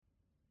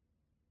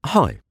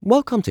Hi,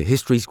 welcome to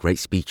History's Great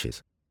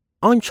Speeches.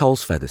 I'm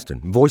Charles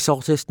Featherston, voice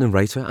artist,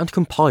 narrator and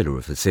compiler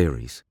of the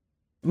series.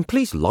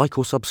 Please like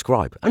or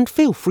subscribe and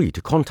feel free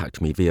to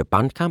contact me via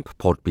Bandcamp,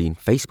 Podbean,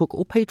 Facebook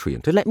or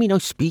Patreon to let me know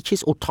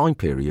speeches or time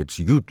periods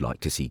you'd like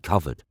to see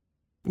covered.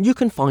 You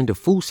can find a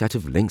full set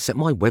of links at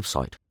my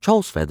website,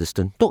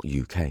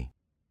 charlesfeatherston.uk.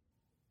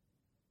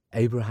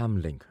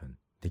 Abraham Lincoln,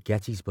 the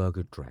Gettysburg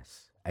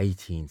Address,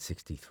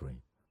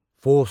 1863.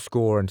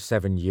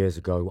 77 years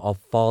ago, our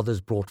fathers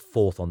brought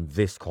forth on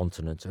this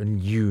continent a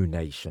new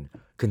nation,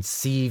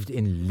 conceived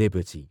in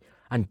liberty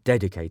and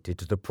dedicated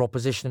to the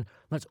proposition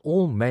that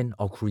all men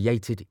are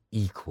created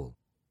equal.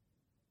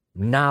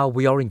 Now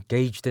we are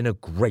engaged in a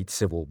great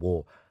civil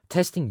war,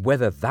 testing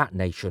whether that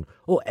nation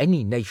or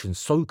any nation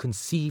so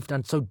conceived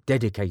and so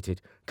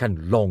dedicated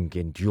can long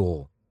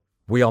endure.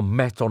 We are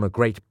met on a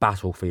great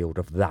battlefield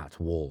of that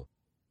war.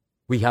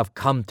 We have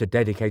come to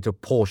dedicate a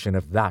portion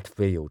of that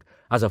field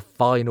as a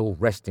final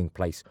resting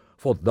place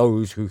for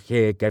those who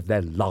here gave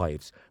their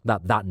lives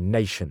that that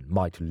nation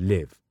might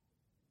live.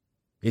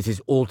 It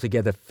is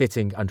altogether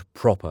fitting and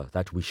proper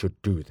that we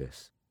should do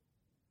this.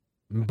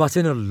 But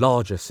in a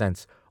larger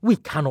sense, we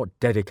cannot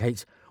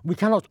dedicate, we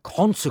cannot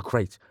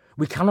consecrate,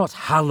 we cannot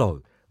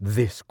hallow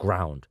this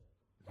ground.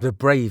 The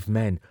brave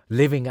men,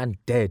 living and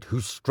dead,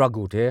 who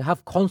struggled here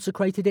have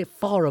consecrated it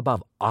far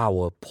above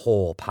our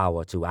poor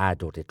power to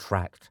add or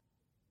detract.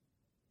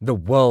 The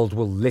world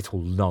will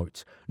little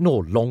note,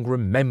 nor long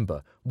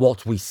remember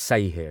what we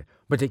say here,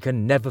 but it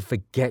can never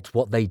forget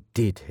what they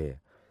did here.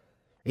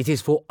 It is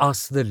for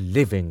us, the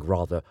living,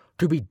 rather,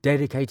 to be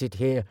dedicated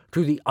here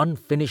to the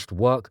unfinished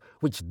work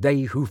which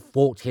they who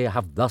fought here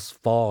have thus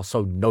far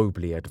so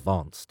nobly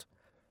advanced.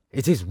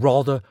 It is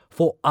rather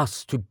for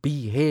us to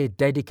be here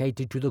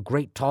dedicated to the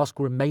great task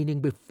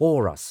remaining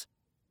before us,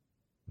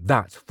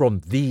 that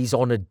from these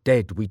honoured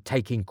dead we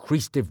take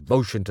increased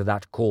devotion to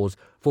that cause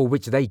for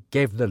which they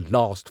gave the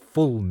last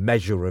full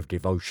measure of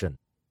devotion.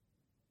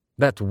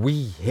 That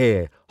we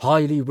here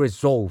highly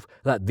resolve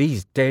that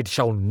these dead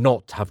shall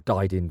not have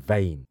died in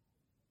vain.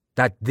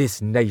 That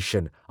this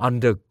nation,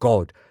 under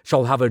God,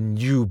 shall have a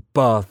new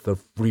birth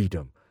of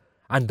freedom,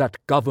 and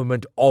that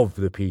government of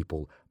the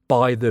people,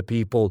 by the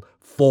people,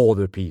 for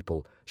the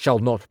people, shall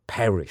not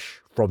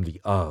perish from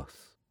the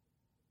earth.